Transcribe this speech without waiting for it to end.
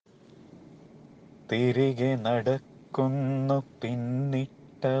തിരികെ നടക്കുന്നു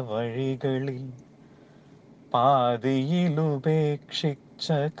പിന്നിട്ട വഴികളിൽ, പാതിയിലുപേക്ഷിച്ച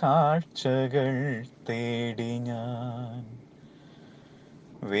കാഴ്ചകൾ തേടി ഞാൻ.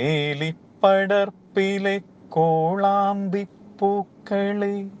 വേലിപ്പടർപ്പിലെ കോളാമ്പിപ്പൂക്കളെ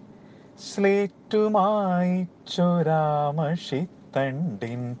സ്ലേറ്റുമായി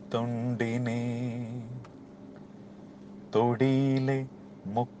ചൊരാമഷിത്തണ്ടിൻ തുണ്ടിനെ, തൊടിയിലെ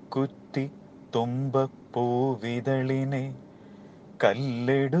മുക്കുറ്റി തുമ്പപ്പൂവിതളിനെ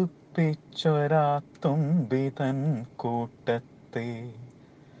കല്ലെടുപ്പിച്ചൊരാ തുമ്പിതൻ കൂട്ടത്തെ,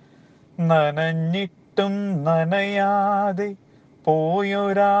 നനഞ്ഞിട്ടും നനയാതെ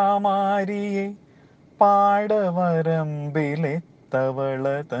പോയൊരാമാരിയെ പാടവരമ്പിലെ തവള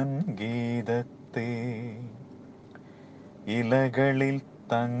തൻ ഗീതത്തെ, ഇലകളിൽ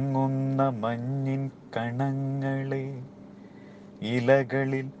തങ്ങുന്ന മഞ്ഞിൻ കണങ്ങളെ,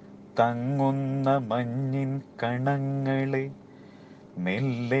 ഇലകളിൽ തങ്ങുന്ന മഞ്ഞിൻ കണങ്ങളെ,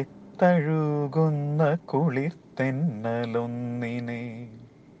 മെല്ലെ തഴുകുന്ന കുളിർത്തെന്നലൊന്നിനെ,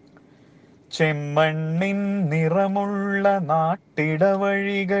 ചെമ്മണ്ണിൻ നിറമുള്ള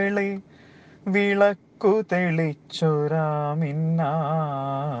നാട്ടിടവഴികളെ വിളക്കു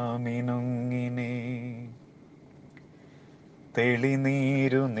തെളിച്ചൊരാമിന്നാമിനുങ്ങിനെ,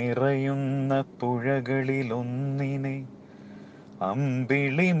 തെളിനീരു നിറയുന്ന പുഴകളിലൊന്നിനെ,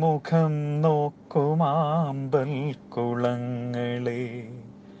 അമ്പിളി മുഖം നോക്കുമാമ്പൽ കുളങ്ങളെ,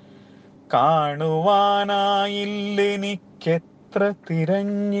 കാണുവാനായില്ലെനിക്കെത്ര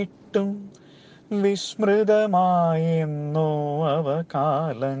തിരഞ്ഞിട്ടും വിസ്മൃതമായെന്നോ അവ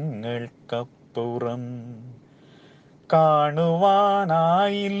കാലങ്ങൾക്കപ്പുറം.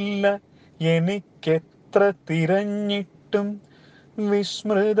 കാണുവാനായില്ല എനിക്കെത്ര തിരഞ്ഞിട്ടും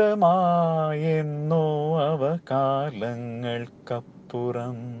വിസ്മൃതമായെന്നോ അവ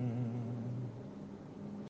കാലങ്ങൾക്കപ്പുറം.